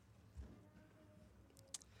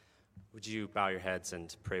Would you bow your heads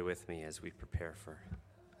and pray with me as we prepare for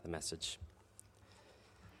the message?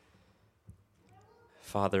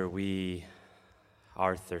 Father, we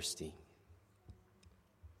are thirsty,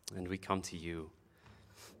 and we come to you.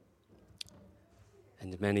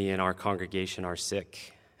 And many in our congregation are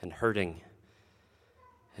sick and hurting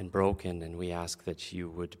and broken, and we ask that you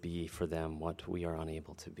would be for them what we are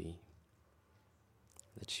unable to be,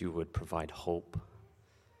 that you would provide hope,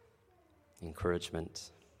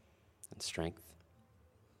 encouragement, and strength.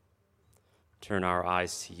 Turn our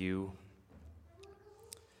eyes to you,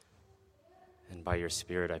 and by your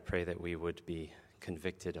Spirit, I pray that we would be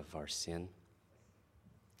convicted of our sin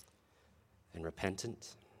and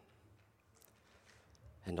repentant,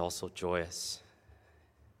 and also joyous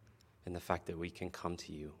in the fact that we can come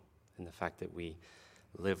to you, in the fact that we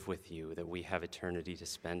live with you, that we have eternity to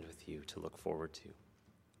spend with you, to look forward to.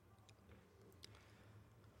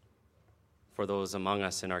 For those among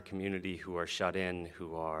us in our community who are shut in,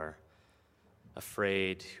 who are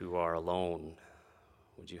afraid, who are alone,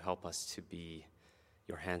 would you help us to be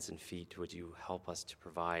your hands and feet? Would you help us to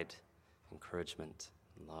provide encouragement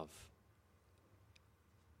and love?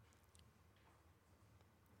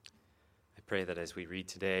 I pray that as we read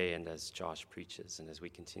today and as Josh preaches and as we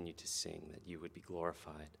continue to sing, that you would be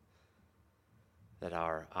glorified, that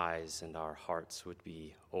our eyes and our hearts would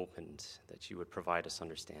be opened, that you would provide us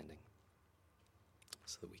understanding,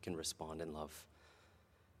 so that we can respond in love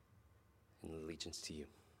and allegiance to you.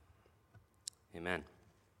 Amen.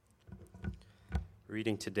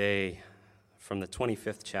 Reading today from the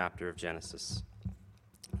 25th chapter of Genesis.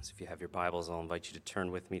 So if you have your Bibles, I'll invite you to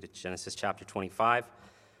turn with me to Genesis chapter 25.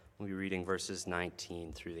 We'll be reading verses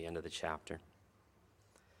 19 through the end of the chapter.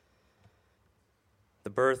 The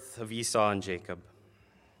birth of Esau and Jacob.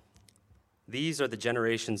 These are the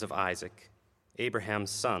generations of Isaac,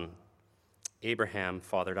 Abraham's son. Abraham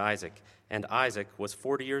fathered Isaac, and Isaac was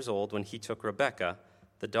 40 years old when he took Rebekah,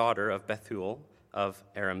 the daughter of Bethuel of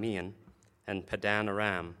Aramean, and Padan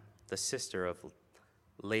Aram, the sister of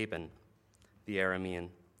Laban, the Aramean,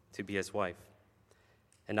 to be his wife.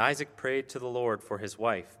 And Isaac prayed to the Lord for his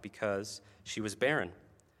wife because she was barren,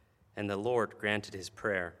 and the Lord granted his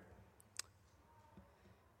prayer.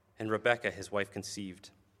 And Rebekah, his wife,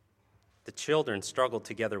 conceived. The children struggled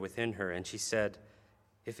together within her, and she said,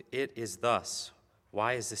 "If it is thus,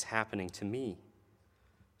 why is this happening to me?"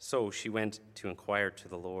 So she went to inquire to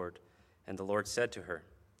the Lord, and the Lord said to her,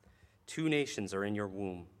 "Two nations are in your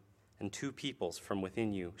womb, and two peoples from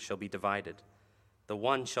within you shall be divided. The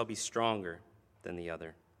one shall be stronger than the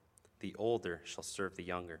other. The older shall serve the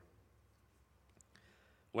younger."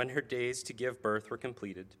 When her days to give birth were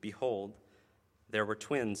completed, behold, there were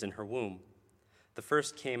twins in her womb. The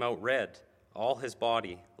first came out red, all his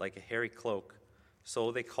body like a hairy cloak.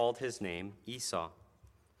 So they called his name Esau.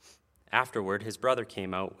 Afterward, his brother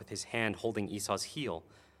came out with his hand holding Esau's heel,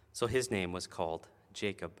 so his name was called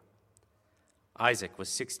Jacob. Isaac was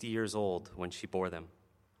 60 years old when she bore them.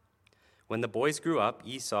 When the boys grew up,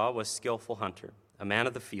 Esau was a skillful hunter, a man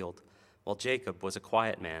of the field, while Jacob was a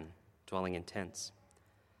quiet man, dwelling in tents.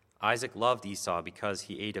 Isaac loved Esau because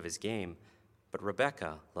he ate of his game, but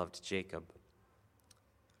Rebekah loved Jacob.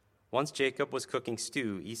 Once Jacob was cooking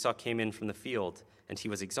stew, Esau came in from the field, and he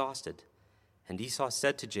was exhausted. And Esau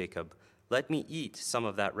said to Jacob, "Let me eat some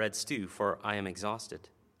of that red stew, for I am exhausted."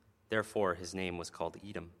 Therefore his name was called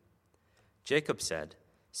Edom. Jacob said,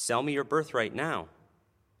 "Sell me your birthright now."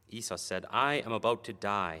 Esau said, "I am about to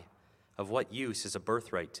die. Of what use is a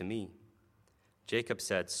birthright to me?" Jacob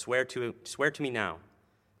said, Swear to me now."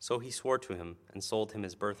 So he swore to him and sold him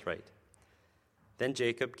his birthright. Then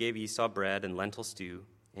Jacob gave Esau bread and lentil stew,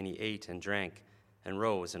 and he ate and drank, and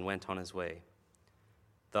rose and went on his way.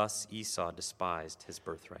 Thus Esau despised his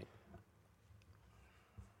birthright.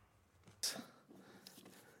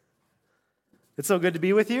 It's so good to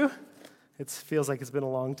be with you. It feels like it's been a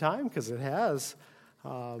long time, because it has.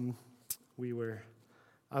 We were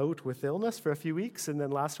out with illness for a few weeks, and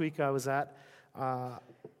then last week I was at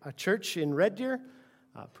a church in Red Deer,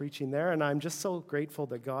 preaching there, and I'm just so grateful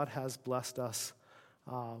that God has blessed us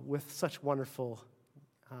with such wonderful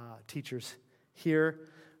teachers here.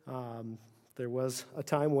 There was a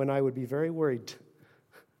time when I would be very worried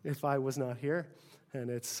if I was not here, and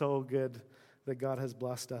it's so good that God has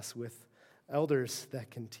blessed us with elders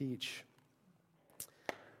that can teach.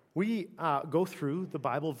 We go through the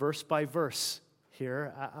Bible verse by verse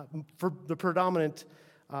here for the predominant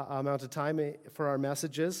amount of time for our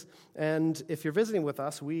messages. And if you're visiting with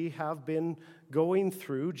us, we have been going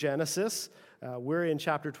through Genesis. We're in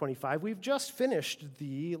chapter 25. We've just finished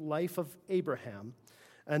the life of Abraham.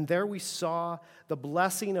 And there we saw the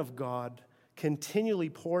blessing of God continually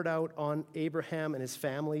poured out on Abraham and his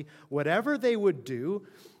family. Whatever they would do,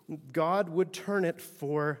 God would turn it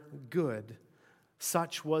for good.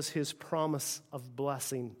 Such was his promise of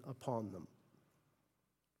blessing upon them.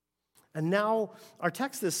 And now, our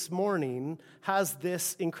text this morning has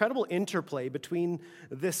this incredible interplay between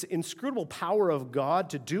this inscrutable power of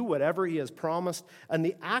God to do whatever he has promised and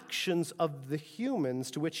the actions of the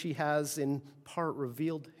humans to which he has in part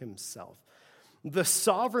revealed himself. The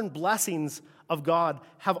sovereign blessings of God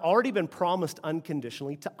have already been promised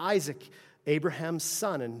unconditionally to Isaac, Abraham's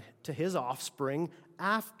son, and to his offspring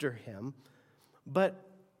after him. But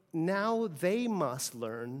now they must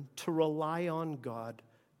learn to rely on God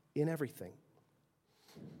in everything.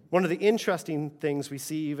 One of the interesting things we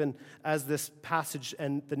see even as this passage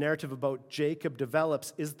and the narrative about Jacob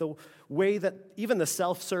develops is the way that even the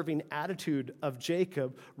self-serving attitude of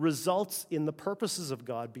Jacob results in the purposes of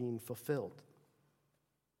God being fulfilled.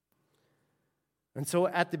 And so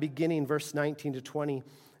at the beginning, verse 19 to 20,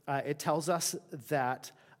 it tells us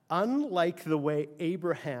that unlike the way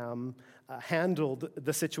Abraham handled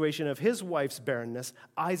the situation of his wife's barrenness,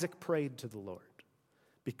 Isaac prayed to the Lord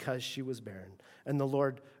because she was barren. And the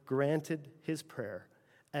Lord granted his prayer,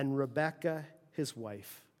 and Rebekah, his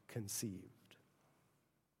wife, conceived.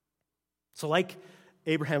 So like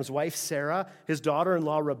Abraham's wife, Sarah, his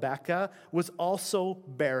daughter-in-law, Rebekah, was also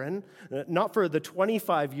barren, not for the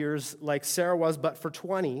 25 years like Sarah was, but for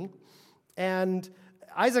 20. And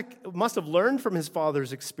Isaac must have learned from his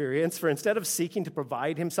father's experience, for instead of seeking to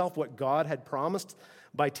provide himself what God had promised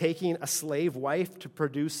by taking a slave wife to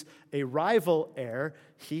produce a rival heir,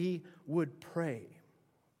 he would pray.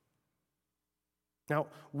 Now,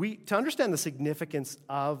 to understand the significance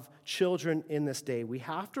of children in this day, we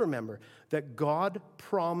have to remember that God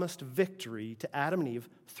promised victory to Adam and Eve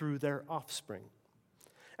through their offspring.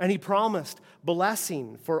 And he promised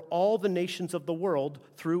blessing for all the nations of the world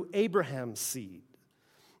through Abraham's seed.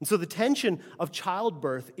 And so the tension of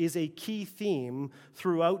childbirth is a key theme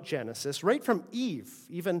throughout Genesis, right from Eve,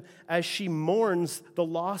 even as she mourns the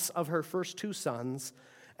loss of her first two sons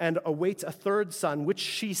and awaits a third son, which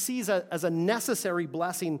she sees as a necessary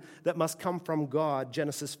blessing that must come from God,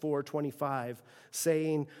 Genesis 4:25,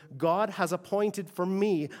 saying, God has appointed for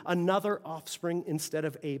me another offspring instead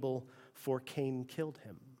of Abel, for Cain killed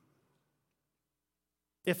him.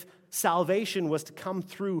 If salvation was to come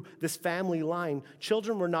through this family line,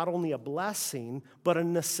 children were not only a blessing, but a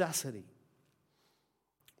necessity.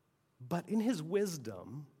 But in his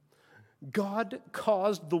wisdom, God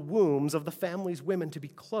caused the wombs of the family's women to be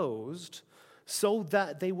closed so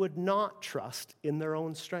that they would not trust in their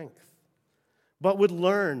own strength, but would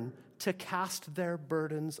learn to cast their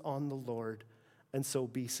burdens on the Lord and so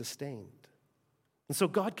be sustained. And so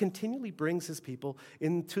God continually brings his people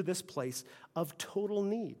into this place of total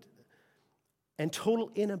need and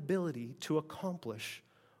total inability to accomplish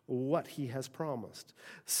what he has promised,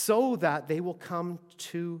 so that they will come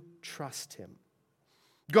to trust him.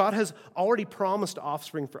 God has already promised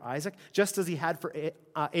offspring for Isaac, just as he had for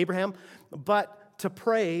Abraham, but to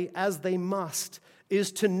pray as they must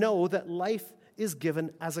is to know that life is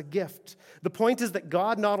given as a gift. The point is that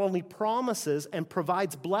God not only promises and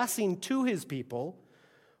provides blessing to his people,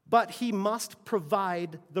 but he must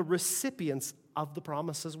provide the recipients of the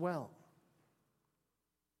promise as well.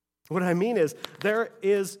 What I mean is, there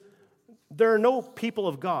are no people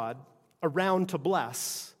of God around to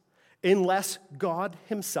bless unless God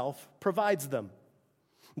himself provides them.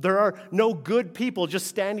 There are no good people just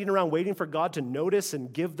standing around waiting for God to notice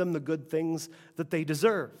and give them the good things that they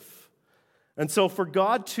deserve. And so for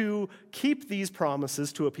God to keep these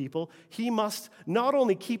promises to a people, he must not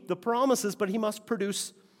only keep the promises, but he must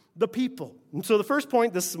produce the people. And so the first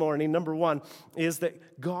point this morning, number one, is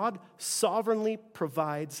that God sovereignly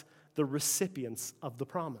provides the recipients of the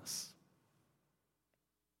promise.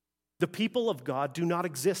 The people of God do not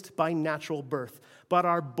exist by natural birth, but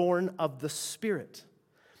are born of the Spirit.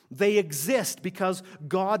 They exist because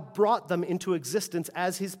God brought them into existence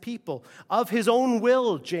as his people. Of his own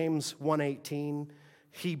will, James 1:18,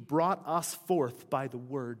 he brought us forth by the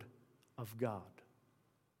word of God.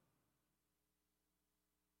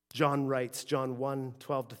 John writes, John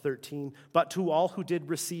 1:12-13, but to all who did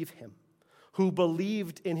receive him, who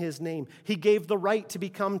believed in his name, he gave the right to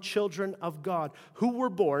become children of God, who were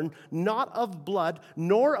born not of blood,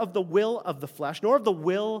 nor of the will of the flesh, nor of the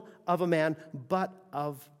will of a man, but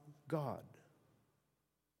of God.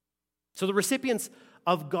 So the recipients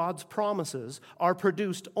of God's promises are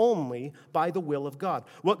produced only by the will of God.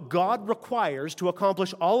 What God requires to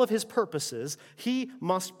accomplish all of his purposes, he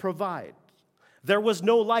must provide. There was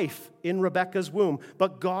no life in Rebekah's womb,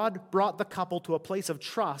 but God brought the couple to a place of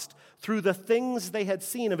trust through the things they had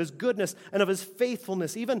seen of his goodness and of his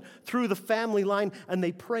faithfulness, even through the family line, and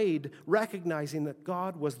they prayed, recognizing that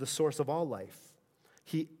God was the source of all life.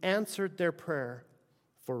 He answered their prayer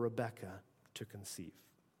for Rebekah to conceive.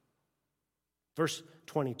 Verse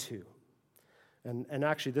 22. And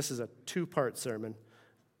actually, this is a two-part sermon.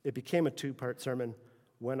 It became a two-part sermon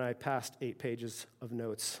when I passed 8 pages of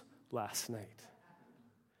notes last night.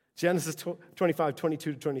 Genesis 25,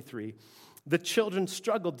 22 to 23. The children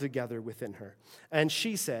struggled together within her, and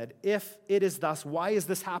she said, "If it is thus, why is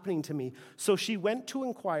this happening to me?" So she went to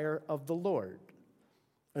inquire of the Lord.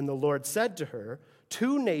 And the Lord said to her,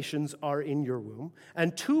 2 nations are in your womb,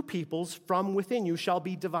 and 2 peoples from within you shall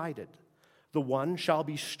be divided. The one shall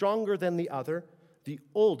be stronger than the other, the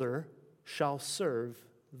older shall serve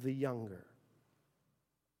the younger.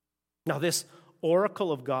 Now this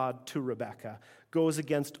oracle of God to Rebekah goes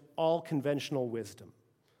against all conventional wisdom.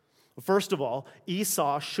 First of all,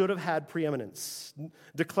 Esau should have had preeminence.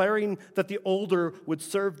 Declaring that the older would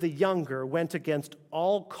serve the younger went against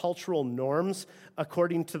all cultural norms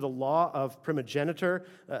according to the law of primogeniture.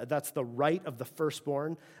 That's the right of the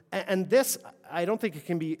firstborn. And this, I don't think it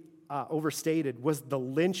can be overstated, was the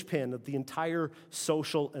linchpin of the entire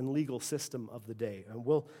social and legal system of the day. And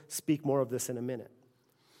we'll speak more of this in a minute.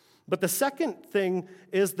 But the second thing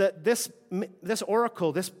is that this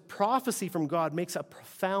oracle, this prophecy from God, makes a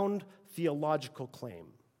profound theological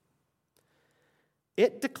claim.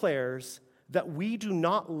 It declares that we do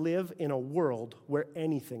not live in a world where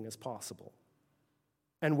anything is possible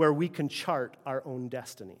and where we can chart our own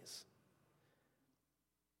destinies.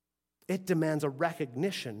 It demands a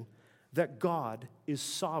recognition that God is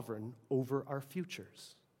sovereign over our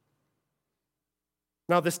futures.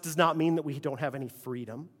 Now, this does not mean that we don't have any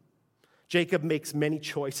freedom. Jacob makes many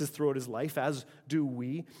choices throughout his life, as do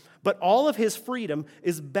we, but all of his freedom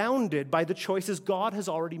is bounded by the choices God has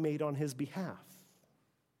already made on his behalf.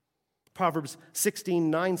 Proverbs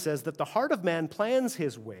 16:9 says that the heart of man plans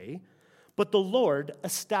his way, but the Lord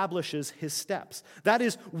establishes his steps. That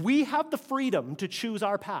is, we have the freedom to choose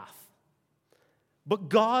our path, but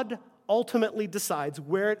God ultimately decides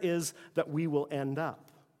where it is that we will end up.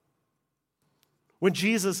 When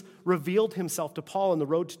Jesus revealed himself to Paul on the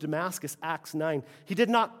road to Damascus, Acts 9, he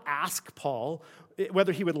did not ask Paul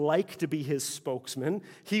whether he would like to be his spokesman.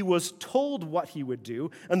 He was told what he would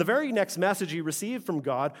do, and the very next message he received from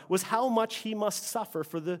God was how much he must suffer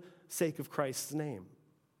for the sake of Christ's name.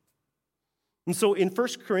 And so in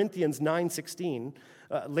 1 Corinthians 9:16,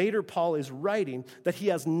 later Paul is writing that he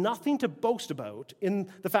has nothing to boast about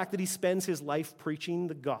in the fact that he spends his life preaching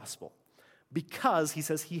the gospel, because, he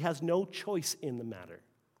says, he has no choice in the matter.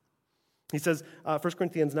 He says, 1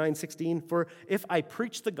 Corinthians 9:16, "For if I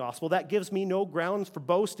preach the gospel, that gives me no grounds for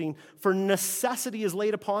boasting, for necessity is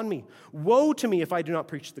laid upon me. Woe to me if I do not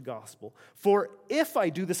preach the gospel. For if I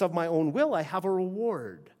do this of my own will, I have a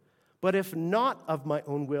reward. But if not of my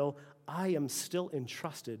own will, I am still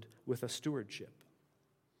entrusted with a stewardship.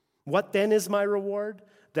 What then is my reward?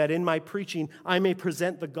 That in my preaching I may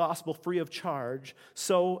present the gospel free of charge,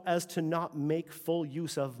 so as to not make full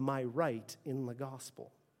use of my right in the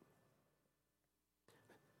gospel."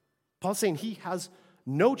 Paul's saying he has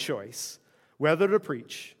no choice whether to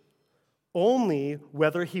preach, only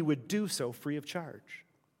whether he would do so free of charge.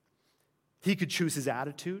 He could choose his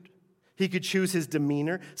attitude. He could choose his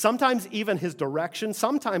demeanor, sometimes even his direction.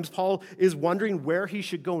 Sometimes Paul is wondering where he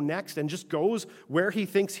should go next and just goes where he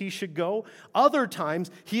thinks he should go. Other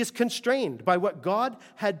times, he is constrained by what God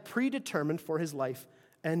had predetermined for his life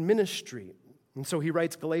and ministry. And so he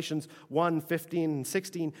writes Galatians 1:15 and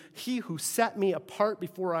 16, "He who set me apart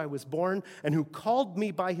before I was born and who called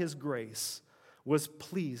me by his grace was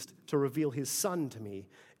pleased to reveal his Son to me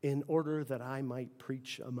in order that I might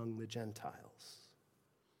preach among the Gentiles."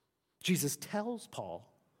 Jesus tells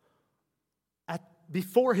Paul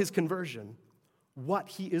before his conversion what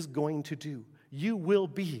he is going to do. You will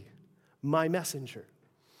be my messenger.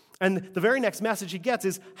 And the very next message he gets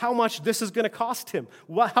is how much this is going to cost him,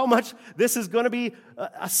 how much this is going to be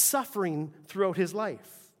a suffering throughout his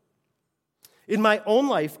life. In my own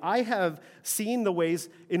life, I have seen the ways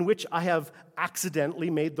in which I have accidentally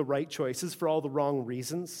made the right choices for all the wrong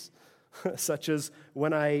reasons, such as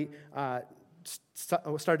when I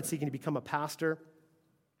started seeking to become a pastor,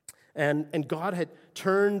 and God had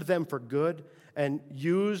turned them for good and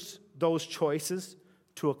used those choices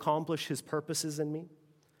to accomplish his purposes in me.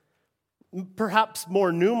 Perhaps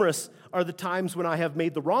more numerous are the times when I have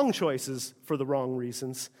made the wrong choices for the wrong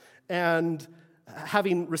reasons, and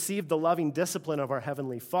having received the loving discipline of our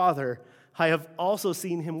Heavenly Father, I have also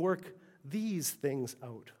seen him work these things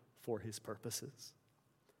out for his purposes.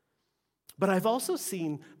 But I've also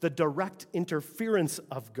seen the direct interference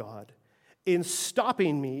of God in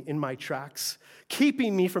stopping me in my tracks,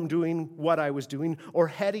 keeping me from doing what I was doing or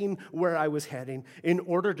heading where I was heading in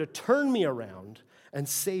order to turn me around and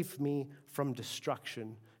save me from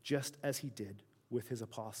destruction, just as he did with his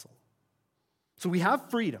apostle. So we have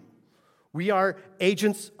freedom. We are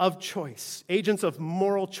agents of choice, agents of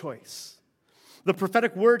moral choice. The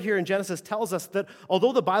prophetic word here in Genesis tells us that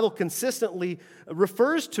although the Bible consistently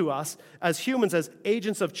refers to us as humans as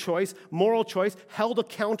agents of choice, moral choice, held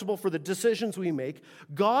accountable for the decisions we make,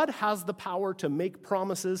 God has the power to make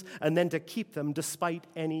promises and then to keep them despite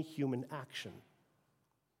any human action.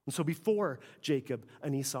 And so before Jacob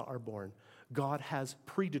and Esau are born, God has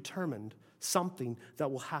predetermined something that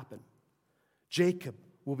will happen. Jacob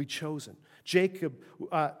will be chosen.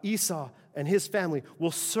 Esau and his family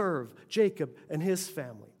will serve Jacob and his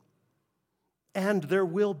family. And there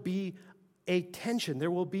will be a tension.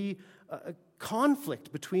 There will be a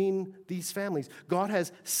conflict between these families. God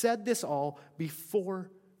has said this all before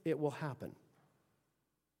it will happen.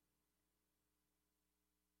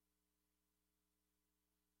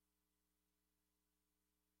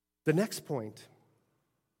 The next point,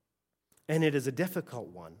 and it is a difficult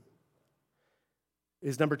one,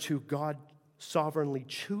 is number 2, God sovereignly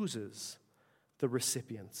chooses the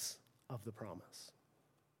recipients of the promise.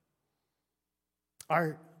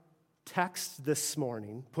 Our text this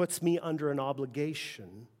morning puts me under an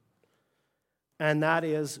obligation, and that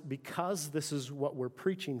is because this is what we're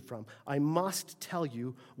preaching from, I must tell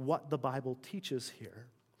you what the Bible teaches here.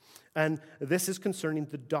 And this is concerning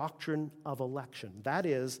the doctrine of election. That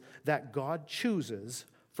is, that God chooses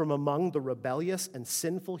from among the rebellious and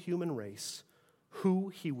sinful human race who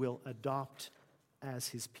he will adopt as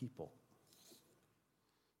his people.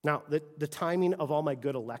 Now, the timing of all my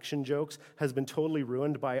good election jokes has been totally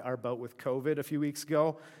ruined by our bout with COVID a few weeks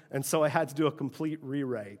ago, and so I had to do a complete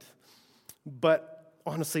rewrite. But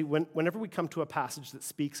honestly, whenever we come to a passage that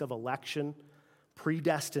speaks of election,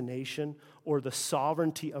 predestination, or the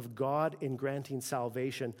sovereignty of God in granting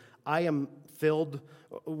salvation, I am filled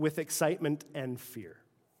with excitement and fear.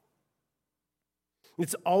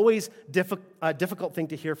 It's always a difficult thing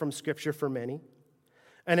to hear from Scripture for many.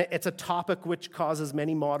 And it's a topic which causes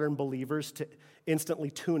many modern believers to instantly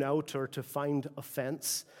tune out or to find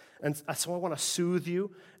offense. And so I want to soothe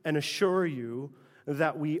you and assure you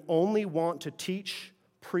that we only want to teach,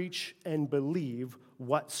 preach, and believe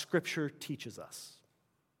what Scripture teaches us.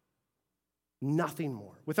 Nothing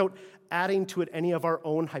more. Without adding to it any of our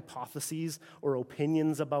own hypotheses or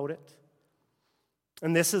opinions about it.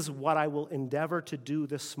 And this is what I will endeavor to do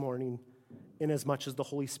this morning in as much as the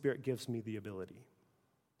Holy Spirit gives me the ability.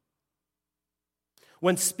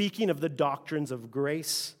 When speaking of the doctrines of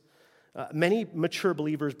grace, many mature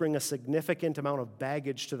believers bring a significant amount of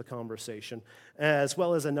baggage to the conversation, as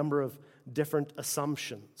well as a number of different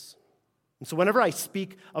assumptions. And so whenever I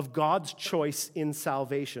speak of God's choice in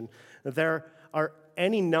salvation, there are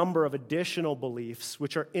any number of additional beliefs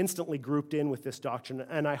which are instantly grouped in with this doctrine,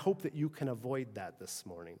 and I hope that you can avoid that this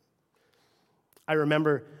morning. I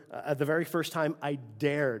remember the very first time I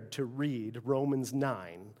dared to read Romans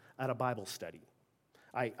 9 at a Bible study.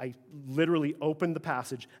 I literally opened the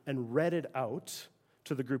passage and read it out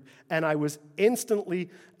to the group, and I was instantly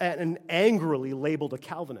and angrily labeled a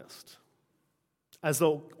Calvinist, as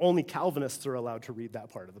though only Calvinists are allowed to read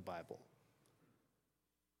that part of the Bible.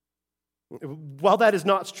 While that is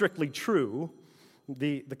not strictly true,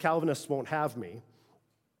 the Calvinists won't have me,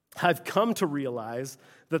 I've come to realize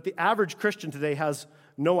that the average Christian today has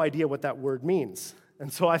no idea what that word means.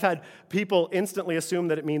 And so I've had people instantly assume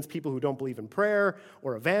that it means people who don't believe in prayer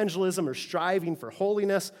or evangelism or striving for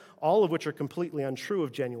holiness, all of which are completely untrue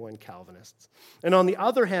of genuine Calvinists. And on the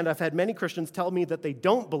other hand, I've had many Christians tell me that they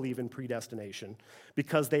don't believe in predestination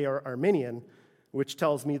because they are Arminian, which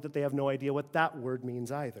tells me that they have no idea what that word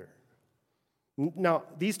means either. Now,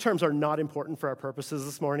 these terms are not important for our purposes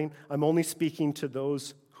this morning. I'm only speaking to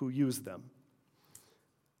those who use them.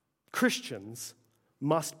 Christians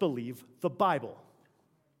must believe the Bible.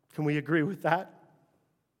 Can we agree with that?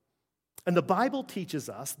 And the Bible teaches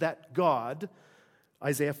us that God,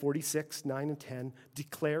 Isaiah 46, 9 and 10,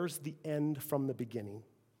 declares the end from the beginning,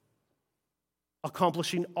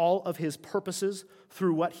 accomplishing all of his purposes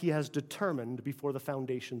through what he has determined before the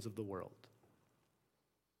foundations of the world.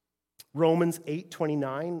 Romans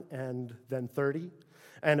 8:29 and then 30,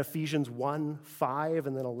 and Ephesians 1:5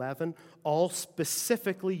 and then 11, all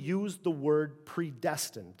specifically use the word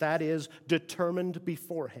predestined, that is, determined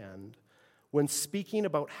beforehand, when speaking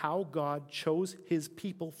about how God chose his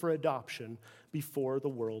people for adoption before the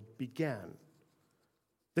world began.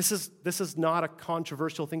 This is not a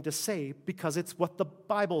controversial thing to say because it's what the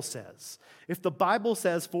Bible says. If the Bible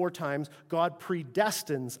says 4 times God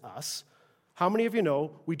predestines us, how many of you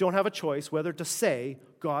know we don't have a choice whether to say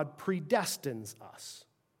God predestines us?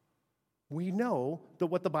 We know that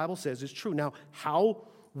what the Bible says is true. Now, how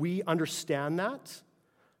we understand that,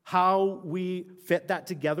 how we fit that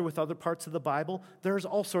together with other parts of the Bible, there's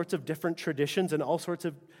all sorts of different traditions and all sorts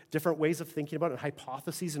of different ways of thinking about it, and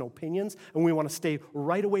hypotheses and opinions, and we want to stay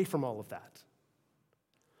right away from all of that.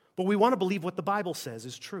 But we want to believe what the Bible says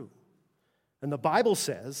is true. And the Bible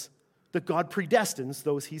says that God predestines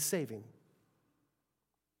those he's saving.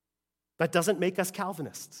 That doesn't make us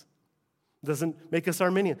Calvinists. It doesn't make us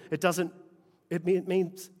Arminian. It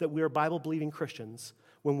means that we are Bible-believing Christians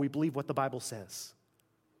when we believe what the Bible says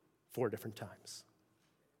 4 different times.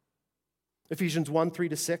 Ephesians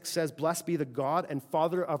 1:3-6 says, "Blessed be the God and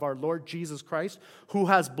Father of our Lord Jesus Christ, who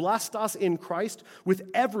has blessed us in Christ with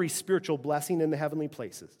every spiritual blessing in the heavenly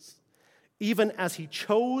places, even as he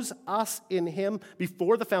chose us in him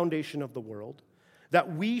before the foundation of the world,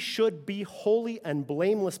 that we should be holy and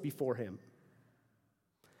blameless before him.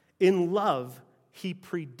 In love, he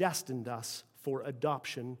predestined us for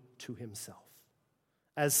adoption to himself,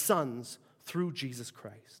 as sons through Jesus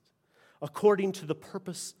Christ, according to the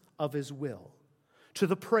purpose of his will, to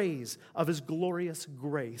the praise of his glorious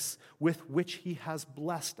grace with which he has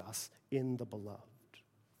blessed us in the beloved."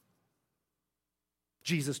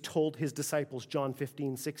 Jesus told his disciples, John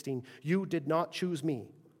 15:16, "You did not choose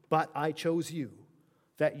me, but I chose you,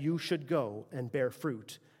 that you should go and bear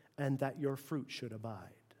fruit, and that your fruit should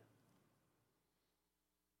abide."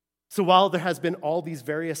 So while there has been all these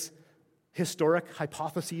various historic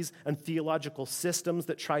hypotheses and theological systems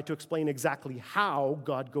that try to explain exactly how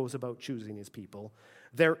God goes about choosing his people,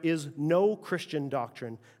 there is no Christian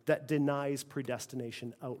doctrine that denies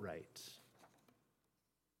predestination outright.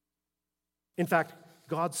 In fact,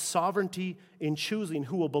 God's sovereignty in choosing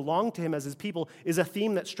who will belong to him as his people is a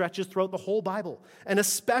theme that stretches throughout the whole Bible, and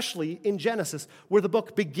especially in Genesis, where the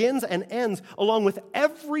book begins and ends, along with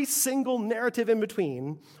every single narrative in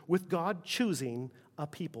between, with God choosing a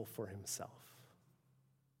people for himself.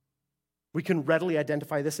 We can readily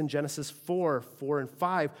identify this in Genesis 4 and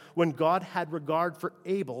 5, when God had regard for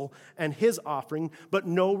Abel and his offering, but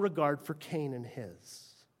no regard for Cain and his.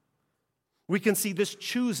 We can see this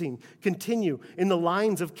choosing continue in the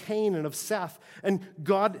lines of Cain and of Seth, and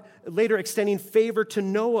God later extending favor to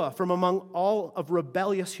Noah from among all of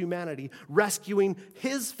rebellious humanity, rescuing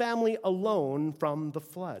his family alone from the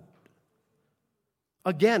flood.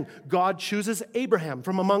 Again, God chooses Abraham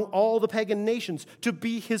from among all the pagan nations to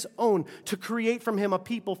be his own, to create from him a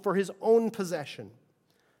people for his own possession.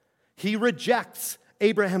 He rejects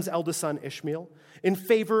Abraham's eldest son, Ishmael, in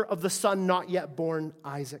favor of the son not yet born,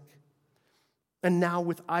 Isaac. And now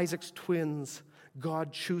with Isaac's twins,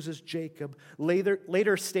 God chooses Jacob,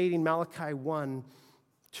 later stating Malachi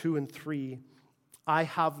 1:2 and 3, "I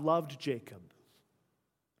have loved Jacob,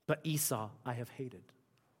 but Esau I have hated,"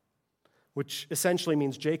 which essentially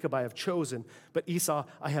means Jacob I have chosen, but Esau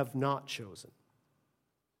I have not chosen.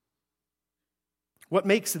 What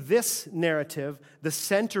makes this narrative the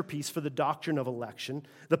centerpiece for the doctrine of election,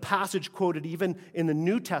 the passage quoted even in the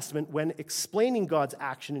New Testament when explaining God's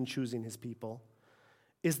action in choosing his people,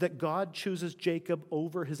 is that God chooses Jacob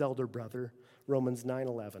over his elder brother, Romans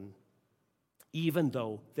 9:11, even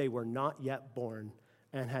though they were not yet born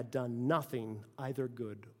and had done nothing either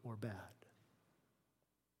good or bad.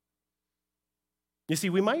 You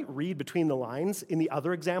see, we might read between the lines in the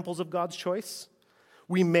other examples of God's choice.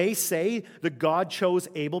 We may say that God chose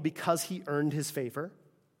Abel because he earned his favor.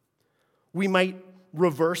 We might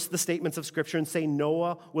reverse the statements of Scripture and say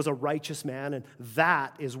Noah was a righteous man and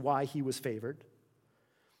that is why he was favored.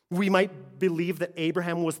 We might believe that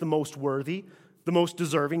Abraham was the most worthy, the most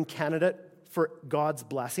deserving candidate for God's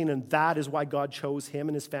blessing, and that is why God chose him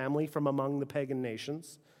and his family from among the pagan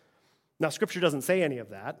nations. Now, Scripture doesn't say any of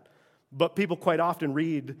that, but people quite often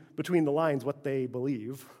read between the lines what they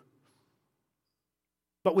believe.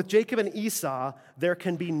 But with Jacob and Esau, there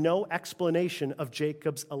can be no explanation of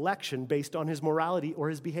Jacob's election based on his morality or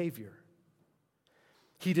his behavior.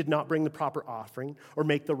 He did not bring the proper offering or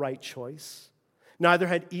make the right choice. Neither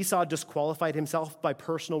had Esau disqualified himself by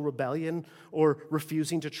personal rebellion or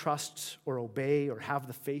refusing to trust or obey or have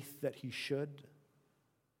the faith that he should.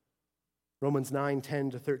 Romans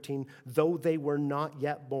 9:10-13, "Though they were not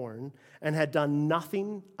yet born and had done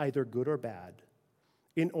nothing either good or bad,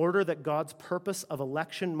 in order that God's purpose of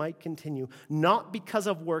election might continue, not because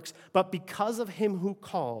of works, but because of him who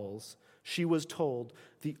calls, she was told,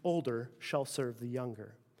 the older shall serve the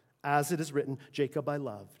younger. As it is written, Jacob I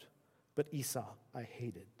loved, but Esau I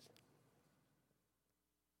hated.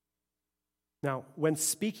 Now, when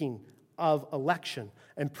speaking of election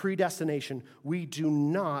and predestination, we do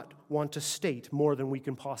not want to state more than we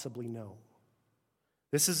can possibly know.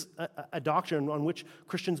 This is a doctrine on which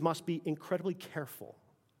Christians must be incredibly careful.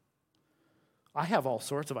 I have all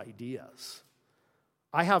sorts of ideas.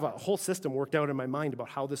 I have a whole system worked out in my mind about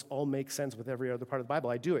how this all makes sense with every other part of the Bible.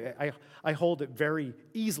 I do. I hold it very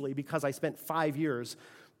easily because I spent 5 years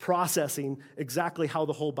processing exactly how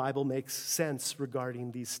the whole Bible makes sense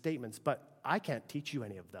regarding these statements. But I can't teach you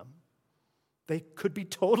any of them. They could be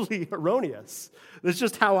totally erroneous. That's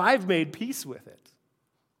just how I've made peace with it.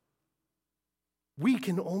 We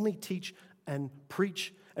can only teach and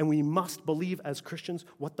preach, and we must believe as Christians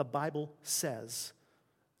what the Bible says.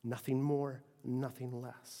 Nothing more, nothing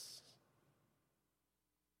less.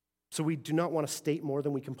 So we do not want to state more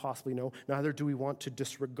than we can possibly know. Neither do we want to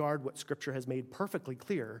disregard what Scripture has made perfectly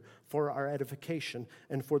clear for our edification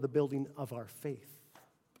and for the building of our faith.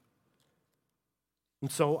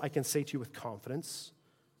 And so I can say to you with confidence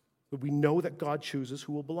that we know that God chooses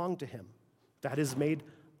who will belong to him. That is made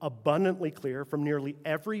abundantly clear from nearly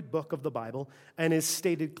every book of the Bible and is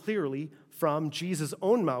stated clearly from Jesus'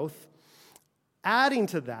 own mouth. Adding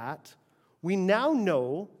to that, we now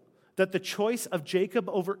know that the choice of Jacob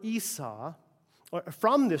over Esau, or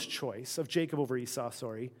from this choice of Jacob over Esau,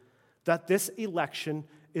 that this election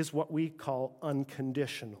is what we call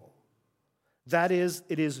unconditional. That is,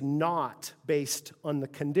 it is not based on the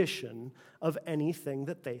condition of anything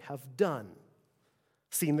that they have done,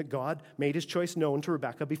 seeing that God made his choice known to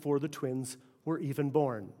Rebekah before the twins were even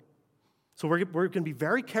born. So we're going to be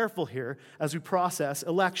very careful here as we process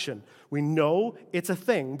election. We know it's a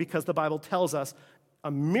thing because the Bible tells us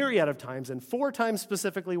a myriad of times, and 4 times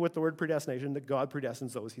specifically with the word predestination, that God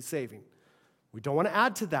predestines those he's saving. We don't want to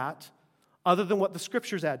add to that other than what the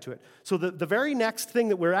Scriptures add to it. So the very next thing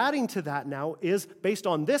that we're adding to that now is based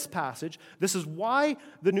on this passage. This is why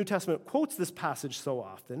the New Testament quotes this passage so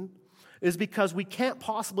often, is because we can't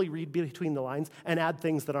possibly read between the lines and add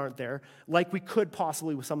things that aren't there, like we could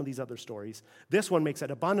possibly with some of these other stories. This one makes it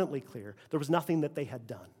abundantly clear there was nothing that they had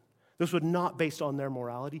done. This was not based on their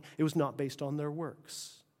morality. It was not based on their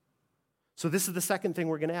works. So this is the second thing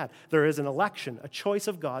we're going to add. There is an election, a choice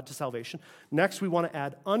of God to salvation. Next, we want to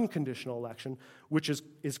add unconditional election, which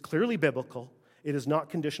is clearly biblical. It is not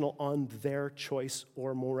conditional on their choice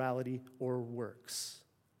or morality or works.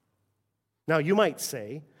 Now, you might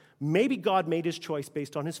say, maybe God made his choice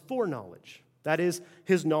based on his foreknowledge. That is,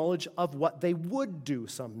 his knowledge of what they would do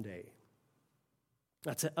someday.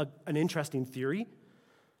 That's an interesting theory.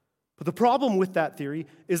 But the problem with that theory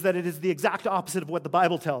is that it is the exact opposite of what the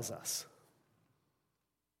Bible tells us.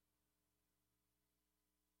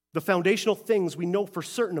 The foundational things we know for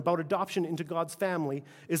certain about adoption into God's family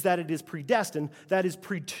is that it is predestined, that is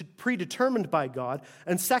predetermined by God,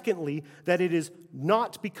 and secondly, that it is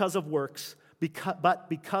not because of works, but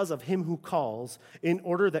because of him who calls, in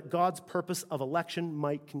order that God's purpose of election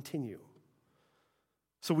might continue.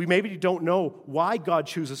 So we maybe don't know why God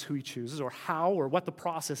chooses who he chooses, or how, or what the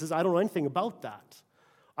process is. I don't know anything about that.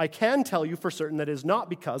 I can tell you for certain that it is not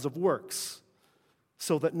because of works,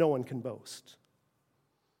 so that no one can boast.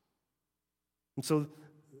 And so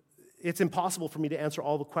it's impossible for me to answer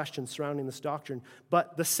all the questions surrounding this doctrine,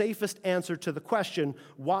 but the safest answer to the question,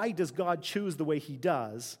 why does God choose the way he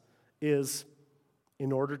does, is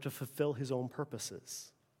in order to fulfill his own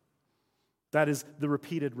purposes. That is the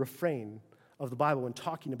repeated refrain of the Bible when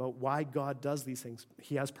talking about why God does these things.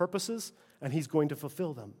 He has purposes, and he's going to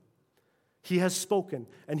fulfill them. He has spoken,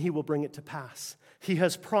 and he will bring it to pass. He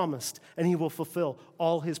has promised, and he will fulfill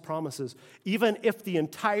all his promises. Even if the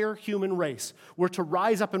entire human race were to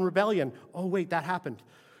rise up in rebellion, oh wait, that happened.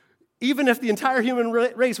 Even if the entire human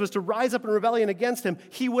race was to rise up in rebellion against him,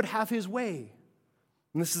 he would have his way.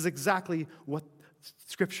 And this is exactly what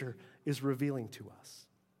Scripture is revealing to us.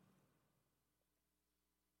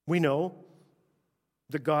 We know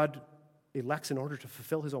that God elects in order to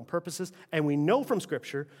fulfill his own purposes, and we know from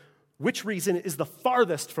Scripture which reason is the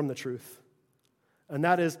farthest from the truth, and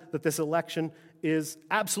that is that this election is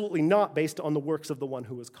absolutely not based on the works of the one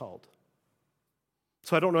who was called.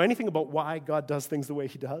 So I don't know anything about why God does things the way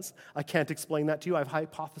he does. I can't explain that to you. I have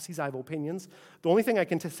hypotheses, I have opinions. The only thing I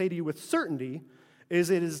can say to you with certainty is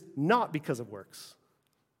it is not because of works,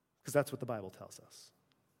 because that's what the Bible tells us.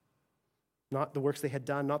 Not the works they had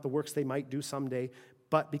done, not the works they might do someday,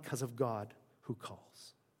 but because of God who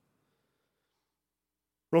calls.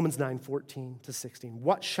 Romans 9:14-16.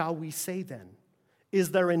 What shall we say then?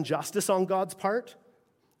 Is there injustice on God's part?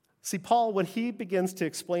 See, Paul, when he begins to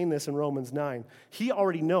explain this in Romans 9, he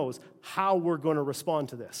already knows how we're going to respond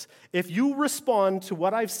to this. If you respond to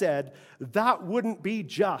what I've said, that wouldn't be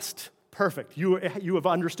just perfect. You have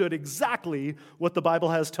understood exactly what the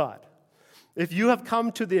Bible has taught. If you have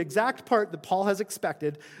come to the exact part that Paul has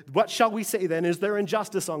expected, what shall we say then? Is there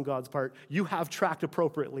injustice on God's part? You have tracked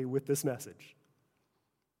appropriately with this message.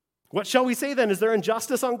 What shall we say then? Is there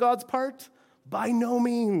injustice on God's part? By no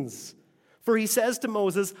means. For he says to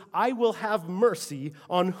Moses, I will have mercy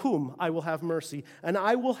on whom I will have mercy, and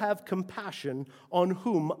I will have compassion on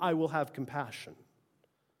whom I will have compassion.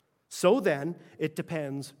 So then, it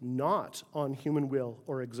depends not on human will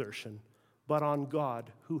or exertion, but on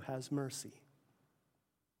God who has mercy.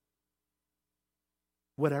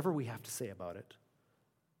 Whatever we have to say about it,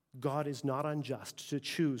 God is not unjust to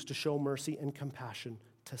choose to show mercy and compassion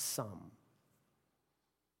to some.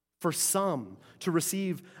 For some to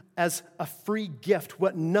receive as a free gift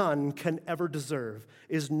what none can ever deserve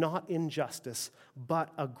is not injustice, but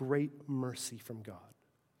a great mercy from God.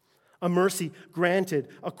 A mercy granted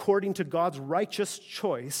according to God's righteous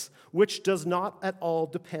choice, which does not at all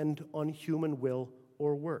depend on human will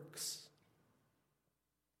or works.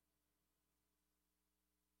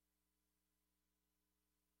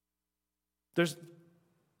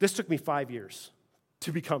 This took me 5 years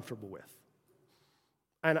to be comfortable with.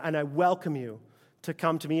 And I welcome you to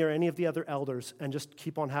come to me or any of the other elders and just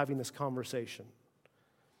keep on having this conversation.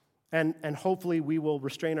 And hopefully we will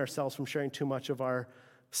restrain ourselves from sharing too much of our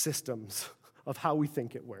systems, of how we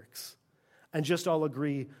think it works. And just all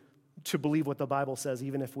agree to believe what the Bible says,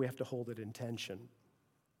 even if we have to hold it in tension.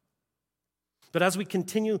 But as we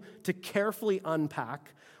continue to carefully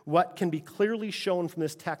unpack what can be clearly shown from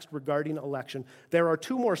this text regarding election, there are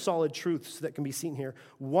two more solid truths that can be seen here.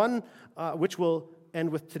 One, which we'll end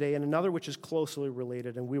with today, and another which is closely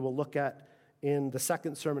related, and we will look at in the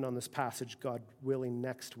second sermon on this passage, God willing,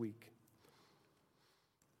 next week.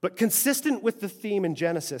 But consistent with the theme in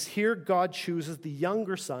Genesis, here God chooses the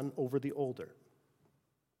younger son over the older,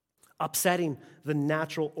 upsetting the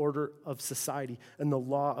natural order of society and the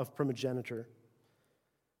law of primogeniture.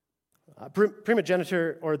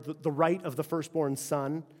 Primogeniture, or the right of the firstborn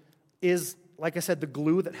son, is, like I said, the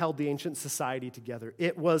glue that held the ancient society together.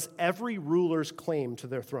 It was every ruler's claim to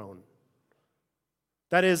their throne.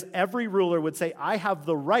 That is, every ruler would say, I have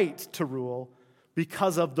the right to rule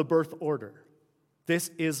because of the birth order. This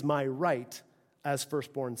is my right as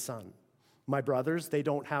firstborn son. My brothers, they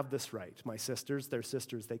don't have this right. My sisters, their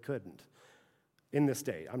sisters, they couldn't. In this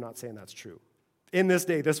day, I'm not saying that's true. In this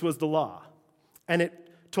day, this was the law. And it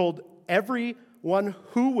told everyone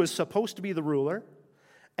who was supposed to be the ruler,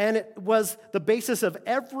 and it was the basis of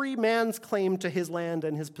every man's claim to his land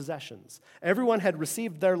and his possessions. Everyone had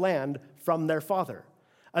received their land from their father,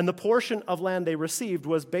 and the portion of land they received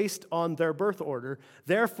was based on their birth order.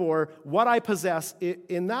 Therefore, what I possess,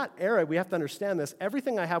 in that era, we have to understand this,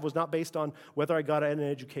 everything I have was not based on whether I got an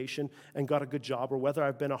education and got a good job or whether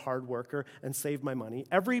I've been a hard worker and saved my money.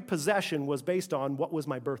 Every possession was based on what was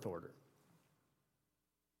my birth order.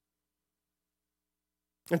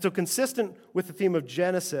 And so consistent with the theme of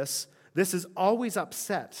Genesis, this is always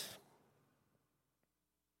upset.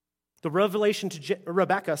 The revelation to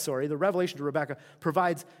Rebekah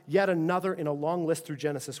provides yet another in a long list through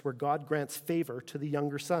Genesis where God grants favor to the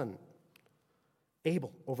younger son.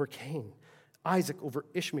 Abel over Cain, Isaac over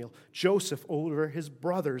Ishmael, Joseph over his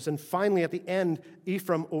brothers, and finally at the end,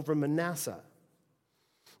 Ephraim over Manasseh.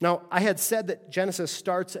 Now, I had said that Genesis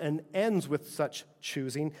starts and ends with such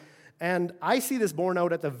choosing, and I see this borne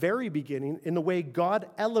out at the very beginning in the way God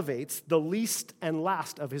elevates the least and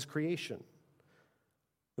last of his creation.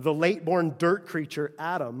 The late-born dirt creature,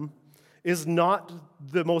 Adam, is not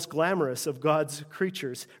the most glamorous of God's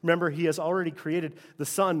creatures. Remember, he has already created the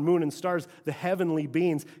sun, moon, and stars, the heavenly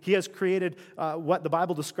beings. He has created what the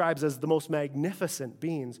Bible describes as the most magnificent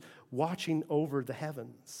beings, watching over the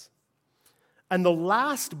heavens. And the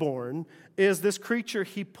last-born is this creature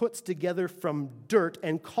he puts together from dirt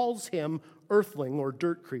and calls him earthling or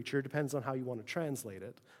dirt creature, depends on how you want to translate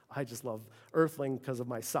it. I just love earthling because of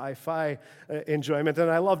my sci-fi enjoyment, and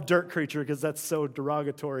I love dirt creature because that's so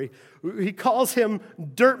derogatory. He calls him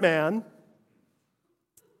Dirt Man.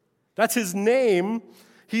 That's his name.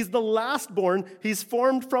 He's the last-born. He's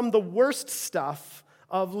formed from the worst stuff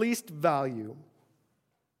of least value.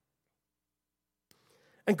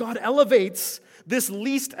 And God elevates this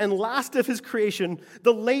least and last of his creation,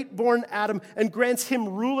 the late-born Adam, and grants him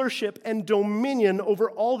rulership and dominion over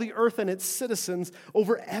all the earth and its citizens,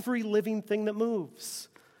 over every living thing that moves.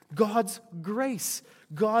 God's grace,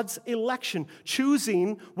 God's election,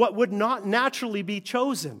 choosing what would not naturally be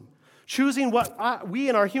chosen, choosing what we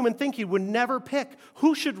in our human thinking would never pick.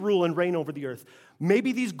 Who should rule and reign over the earth?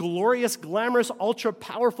 Maybe these glorious, glamorous,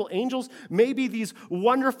 ultra-powerful angels. Maybe these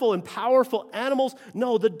wonderful and powerful animals.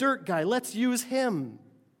 No, the dirt guy. Let's use him.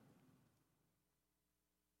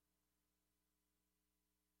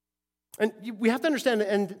 And we have to understand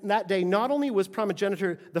that in that day, not only was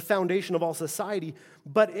primogeniture the foundation of all society,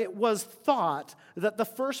 but it was thought that the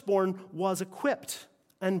firstborn was equipped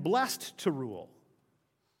and blessed to rule.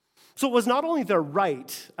 So it was not only their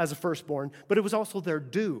right as a firstborn, but it was also their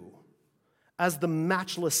due as the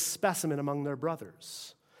matchless specimen among their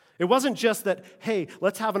brothers. It wasn't just that, hey,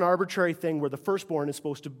 let's have an arbitrary thing where the firstborn is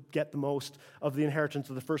supposed to get the most of the inheritance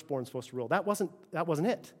of the firstborn is supposed to rule. That wasn't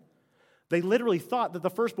it. They literally thought that the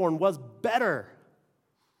firstborn was better.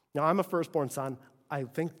 Now, I'm a firstborn son. I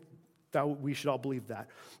think that we should all believe that.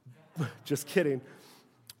 Just kidding.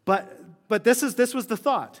 But this was the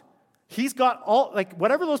thought. He's got all, like,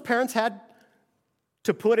 whatever those parents had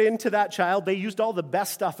to put into that child, they used all the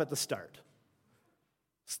best stuff at the start.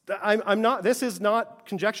 This is not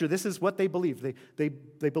conjecture. This is what they believed.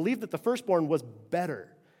 They believed that the firstborn was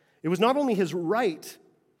better. It was not only his right,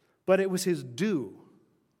 but it was his due.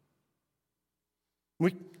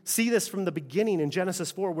 We see this from the beginning in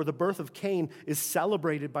Genesis 4, where the birth of Cain is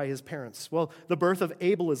celebrated by his parents. Well, the birth of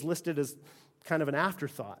Abel is listed as kind of an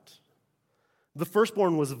afterthought. The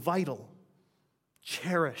firstborn was vital,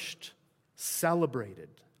 cherished, celebrated.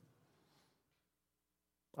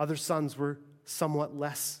 Other sons were somewhat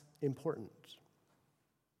less important.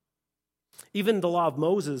 Even the law of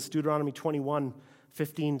Moses, Deuteronomy 21,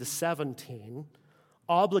 15 to 17,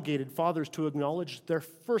 obligated fathers to acknowledge their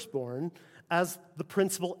firstborn as the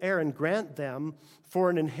principal heir and grant them for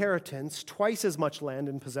an inheritance twice as much land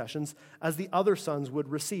and possessions as the other sons would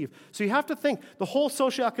receive. So you have to think, the whole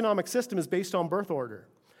socioeconomic system is based on birth order.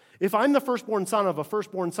 If I'm the firstborn son of a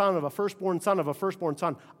firstborn son of a firstborn son of a firstborn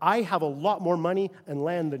son, I have a lot more money and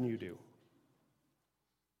land than you do.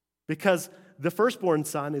 Because the firstborn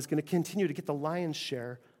son is going to continue to get the lion's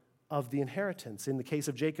share of the inheritance. In the case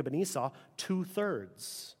of Jacob and Esau,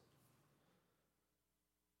 2/3.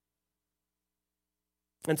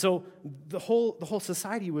 And so the whole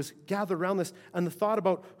society was gathered around this, and the thought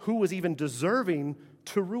about who was even deserving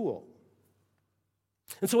to rule.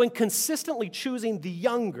 And so in consistently choosing the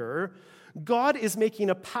younger, God is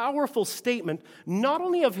making a powerful statement, not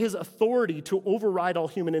only of his authority to override all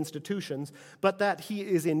human institutions, but that he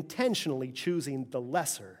is intentionally choosing the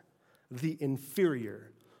lesser, the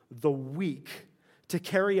inferior, the weak, to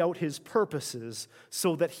carry out his purposes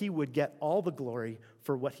so that he would get all the glory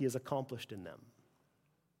for what he has accomplished in them.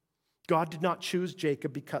 God did not choose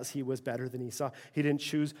Jacob because he was better than Esau. He didn't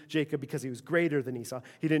choose Jacob because he was greater than Esau.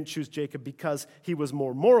 He didn't choose Jacob because he was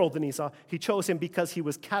more moral than Esau. He chose him because he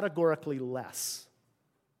was categorically less.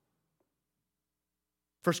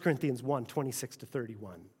 1 Corinthians 1, 26 to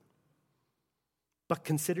 31. But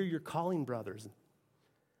consider your calling, brothers.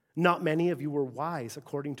 Not many of you were wise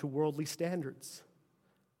according to worldly standards.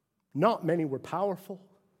 Not many were powerful.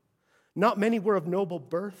 Not many were of noble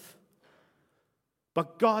birth.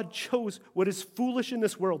 But God chose what is foolish in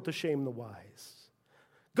this world to shame the wise.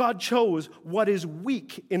 God chose what is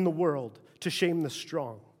weak in the world to shame the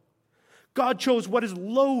strong. God chose what is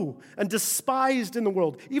low and despised in the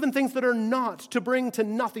world, even things that are not, to bring to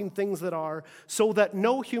nothing things that are, so that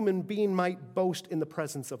no human being might boast in the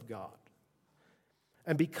presence of God.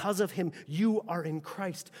 And because of him, you are in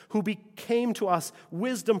Christ, who became to us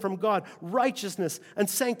wisdom from God, righteousness and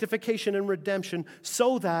sanctification and redemption,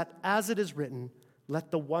 so that, as it is written, let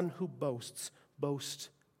the one who boasts,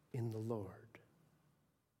 boast in the Lord.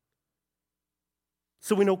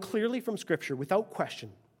 So we know clearly from Scripture, without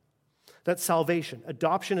question, that salvation,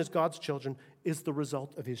 adoption as God's children, is the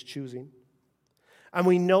result of his choosing. And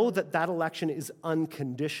we know that that election is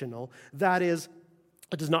unconditional. That is,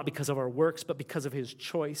 it is not because of our works, but because of his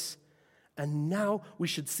choice. And now we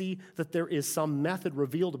should see that there is some method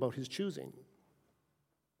revealed about his choosing.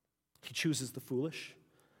 He chooses the foolish,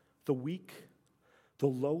 the weak, the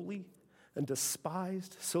lowly, and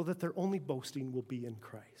despised, so that their only boasting will be in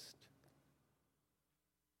Christ.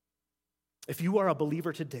 If you are a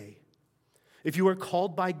believer today, if you are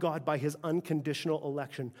called by God by his unconditional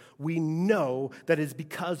election, we know that it is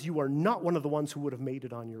because you are not one of the ones who would have made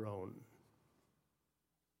it on your own.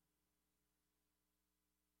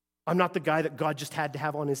 I'm not the guy that God just had to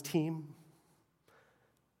have on his team.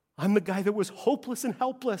 I'm the guy that was hopeless and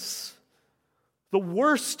helpless, the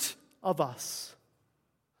worst of us.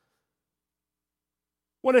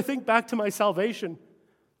 When I think back to my salvation,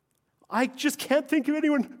 I just can't think of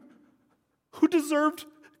anyone who deserved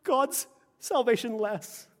God's salvation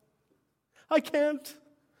less. I can't.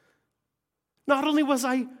 Not only was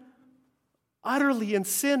I utterly in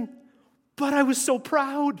sin, but I was so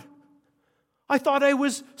proud. I thought I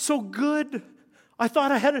was so good. I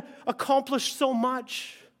thought I had accomplished so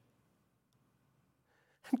much.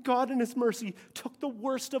 And God in His mercy took the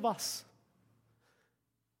worst of us,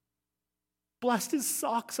 blessed his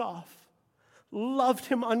socks off, loved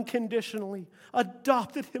him unconditionally,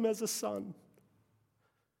 adopted him as a son.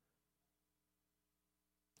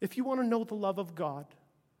 If you want to know the love of God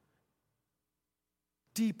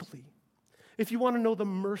deeply, if you want to know the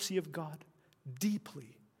mercy of God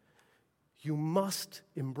deeply, you must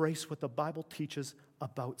embrace what the Bible teaches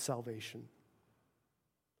about salvation.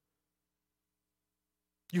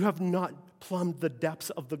 You have not plumbed the depths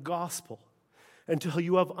of the gospel until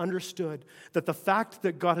you have understood that the fact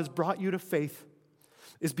that God has brought you to faith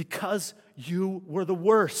is because you were the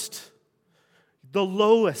worst, the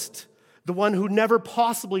lowest, the one who never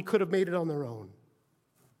possibly could have made it on their own.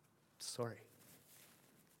 Sorry.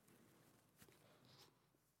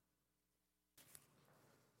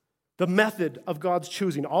 The method of God's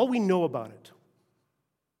choosing, all we know about it.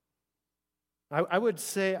 I would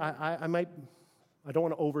say, I don't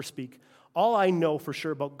want to overspeak. All I know for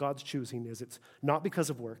sure about God's choosing is it's not because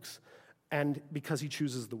of works and because He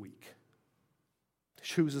chooses the weak,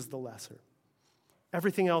 chooses the lesser.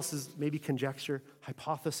 Everything else is maybe conjecture,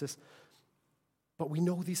 hypothesis, but we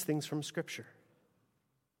know these things from Scripture.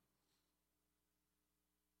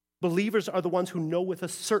 Believers are the ones who know with a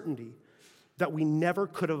certainty that we never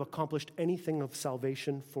could have accomplished anything of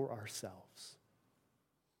salvation for ourselves.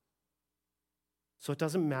 So it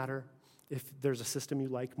doesn't matter if there's a system you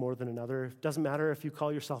like more than another. It doesn't matter if you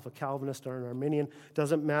call yourself a Calvinist or an Arminian. It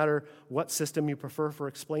doesn't matter what system you prefer for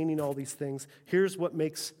explaining all these things. Here's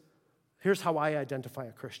how I identify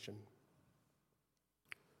a Christian.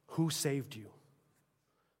 Who saved you?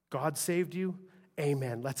 God saved you?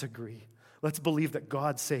 Amen. Let's agree. Let's believe that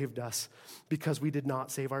God saved us because we did not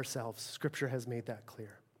save ourselves. Scripture has made that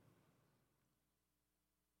clear.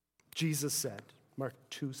 Jesus said, Mark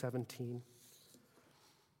 2:17,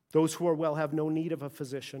 "Those who are well have no need of a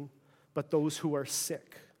physician, but those who are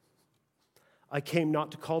sick. I came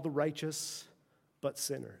not to call the righteous, but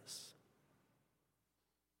sinners."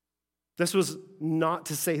 This was not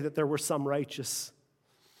to say that there were some righteous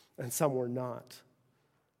and some were not,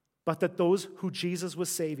 but that those who Jesus was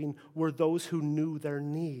saving were those who knew their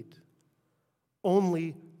need.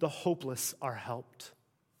 Only the hopeless are helped.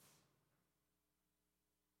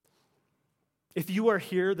 If you are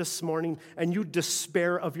here this morning and you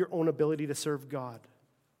despair of your own ability to serve God,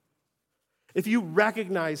 if you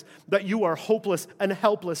recognize that you are hopeless and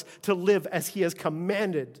helpless to live as He has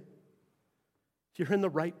commanded, you're in the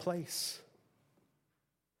right place.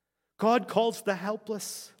 God calls the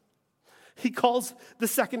helpless. He calls the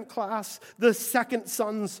second class, the second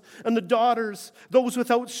sons and the daughters, those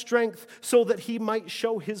without strength, so that He might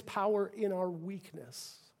show His power in our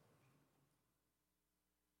weakness.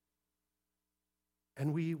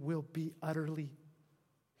 And we will be utterly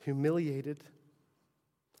humiliated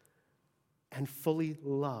and fully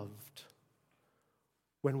loved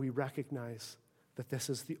when we recognize that this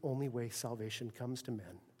is the only way salvation comes to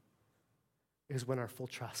men, is when our full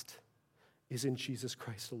trust is in Jesus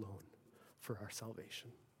Christ alone for our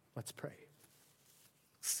salvation. Let's pray.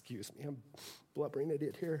 Excuse me, I'm blubbering at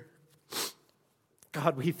it here.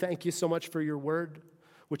 God, we thank You so much for Your word,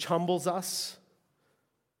 which humbles us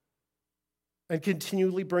and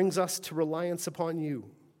continually brings us to reliance upon You.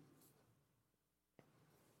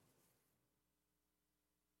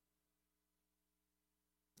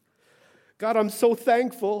 God, I'm so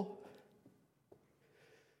thankful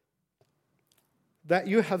that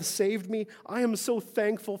You have saved me. I am so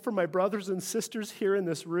thankful for my brothers and sisters here in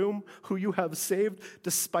this room who You have saved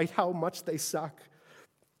despite how much they suck.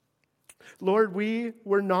 Lord, we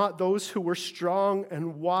were not those who were strong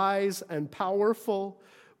and wise and powerful,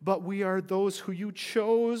 but we are those who You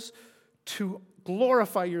chose to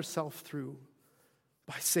glorify Yourself through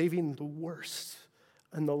by saving the worst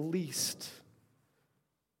and the least,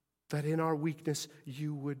 that in our weakness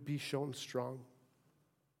You would be shown strong.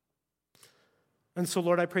 And so,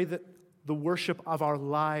 Lord, I pray that the worship of our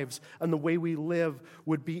lives and the way we live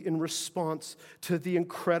would be in response to the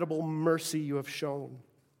incredible mercy You have shown.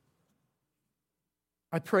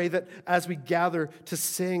 I pray that as we gather to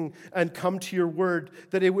sing and come to Your word,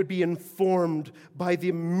 that it would be informed by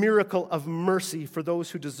the miracle of mercy for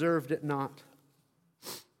those who deserved it not.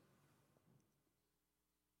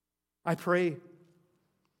 I pray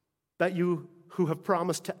that You, who have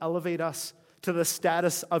promised to elevate us to the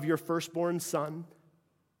status of Your firstborn Son,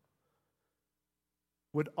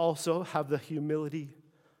 would also have the humility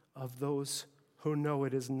of those who know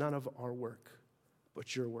it is none of our work,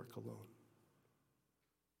 but your work alone.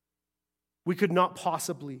 We could not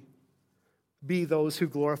possibly be those who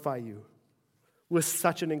glorify you with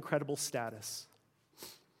such an incredible status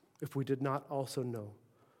if we did not also know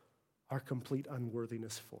our complete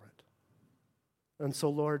unworthiness for it. And so,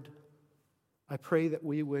 Lord, I pray that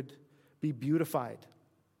we would be beautified,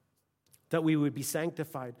 that we would be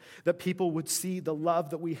sanctified, that people would see the love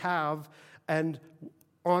that we have and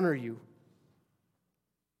honor you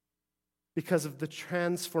because of the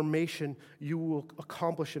transformation you will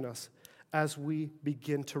accomplish in us as we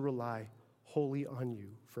begin to rely wholly on you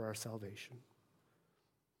for our salvation.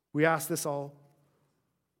 We ask this all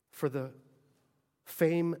for the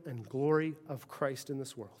fame and glory of Christ in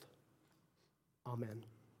this world. Amen.